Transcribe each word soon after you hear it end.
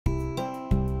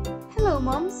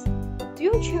moms, do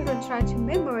your children try to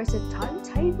memorize the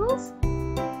timetables?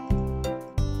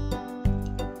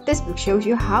 This book shows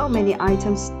you how many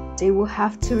items they will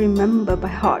have to remember by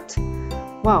heart.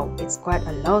 Wow, it's quite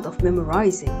a lot of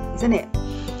memorizing, isn't it?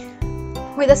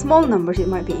 With the small numbers it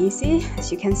might be easy,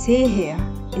 as you can see here.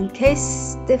 In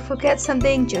case they forget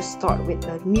something, just start with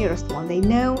the nearest one they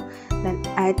know, then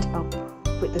add up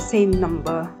with the same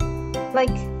number.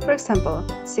 Like, for example,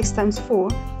 6 times 4.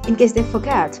 In case they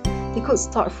forget, they could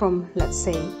start from, let's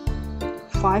say,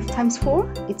 5 times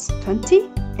 4, it's 20,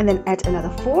 and then add another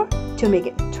 4 to make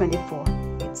it 24.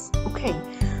 It's okay.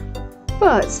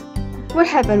 But what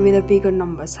happened with a bigger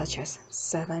number such as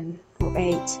 7 or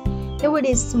 8? They would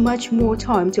need much more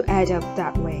time to add up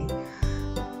that way.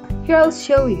 Here I'll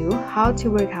show you how to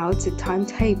work out the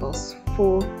timetables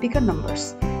for bigger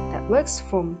numbers. That works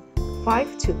from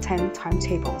 5 to 10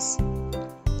 timetables.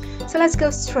 So let's go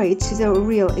straight to the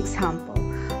real example.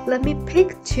 Let me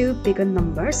pick two bigger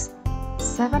numbers,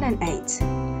 7 and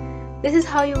 8. This is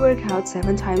how you work out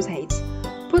 7 times 8.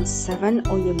 Put 7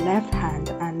 on your left hand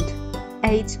and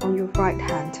 8 on your right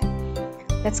hand.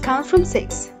 Let's count from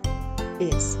 6.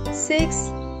 It's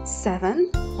 6,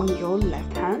 7 on your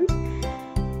left hand.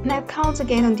 Now count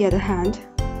again on the other hand.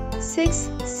 6,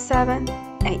 7,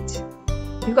 8.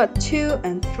 You've got 2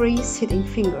 and 3 sitting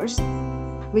fingers,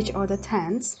 which are the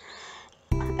tens,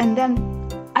 and then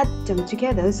add them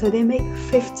together so they make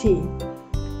 50.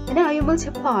 And now you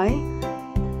multiply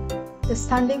the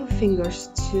standing fingers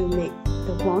to make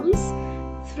the ones.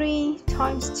 3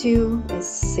 times 2 is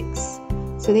 6.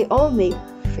 So they all make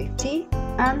 50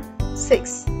 and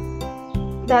 6.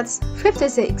 That's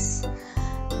 56.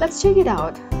 Let's check it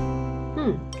out.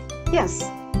 Yes,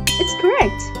 it's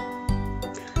correct.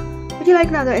 Would you like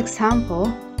another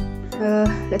example?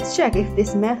 Let's check if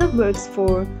this method works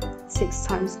for 6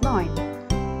 times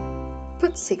 9.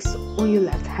 Put 6 on your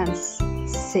left hand,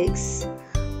 6.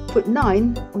 Put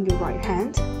 9 on your right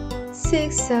hand,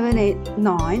 6, 7, 8,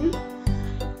 9.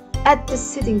 Add the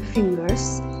sitting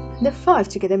fingers, the 5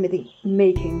 together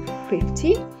making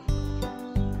 50.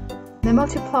 Then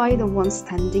multiply the one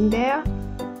standing there.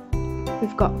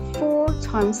 We've got 4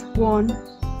 times 1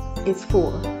 is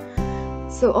 4.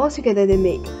 So altogether they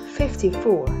make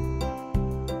 54.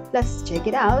 Let's check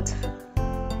it out.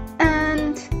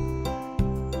 And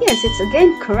yes, it's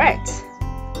again correct.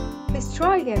 Let's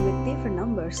try again with different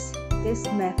numbers. This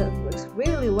method works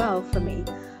really well for me.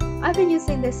 I've been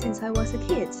using this since I was a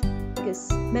kid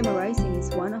because memorizing is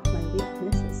one of my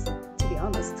weaknesses, to be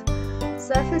honest.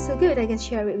 So I feel so good I can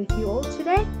share it with you all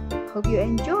today. Hope you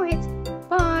enjoy it.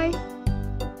 Bye!